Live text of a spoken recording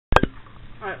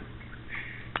Alright.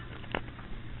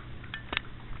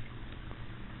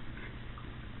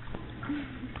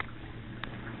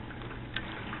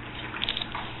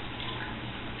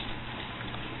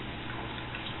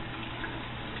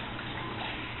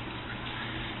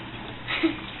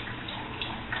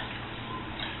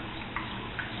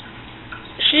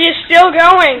 She is still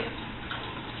going.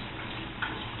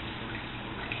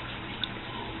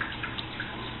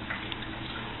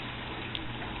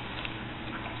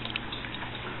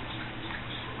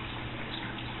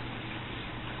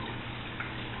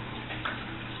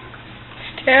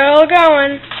 Still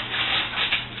going.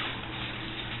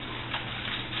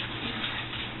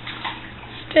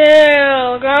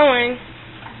 Still going.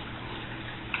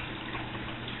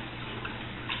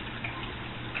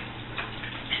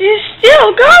 She's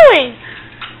still going.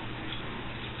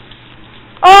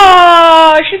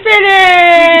 Oh, she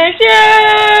finished! Yay!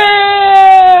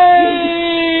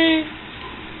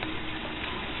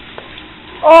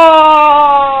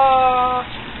 Oh,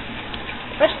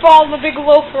 let's follow the big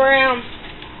loaf around.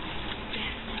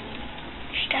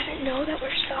 She doesn't know that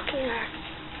we're stalking her.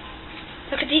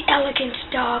 Look at the elegant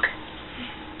dog.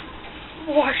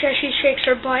 Watch as she shakes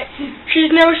her butt.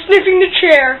 She's now sniffing the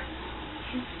chair.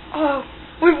 Oh,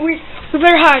 we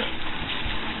better hide.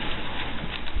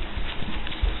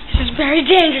 This is very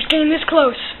dangerous getting this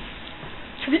close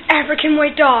to the African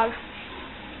white dog.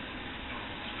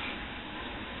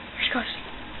 Here she goes.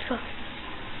 Let's go.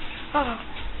 Uh-oh.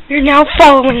 You're now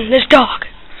following this dog.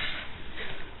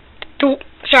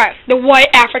 The white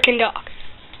African dog.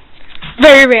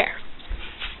 Very rare.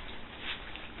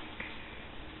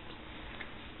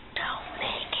 Don't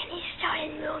make any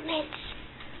sudden movements.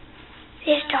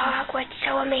 This dog, what's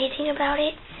so amazing about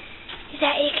it is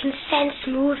that it can sense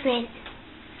movement.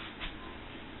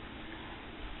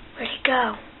 Where'd it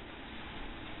go?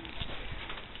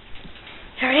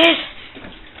 There it is.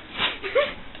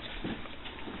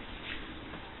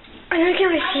 I don't get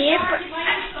to see it, but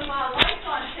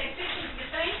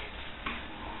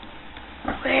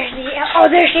where's the... Oh,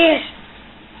 there she is.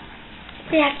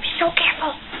 We have to be so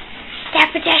careful. That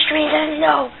pedestrian doesn't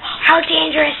know how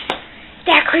dangerous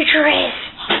that creature is.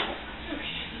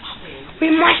 We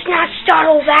must not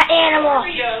startle that animal.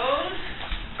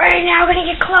 Right now, we're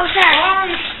gonna get closer.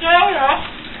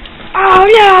 Oh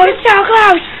no, it's so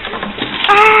close.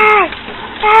 Ah!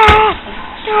 Ah!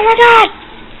 Oh my god!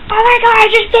 Oh my god, I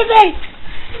just did me!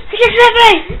 I just did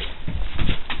me!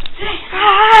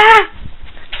 Ah!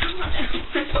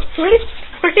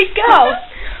 Where'd it go?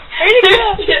 Where'd it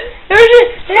go? There it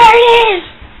is!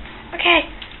 Okay,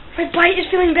 my bite is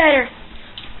feeling better.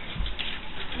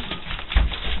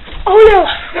 Oh no!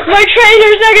 My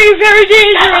trainer's now getting very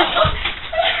dangerous!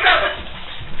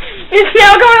 It's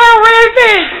now going on a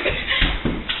rampage!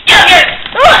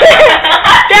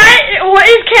 What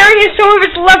is carrying is some of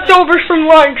its leftovers from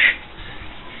lunch.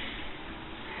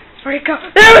 Where'd it go?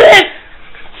 There it is!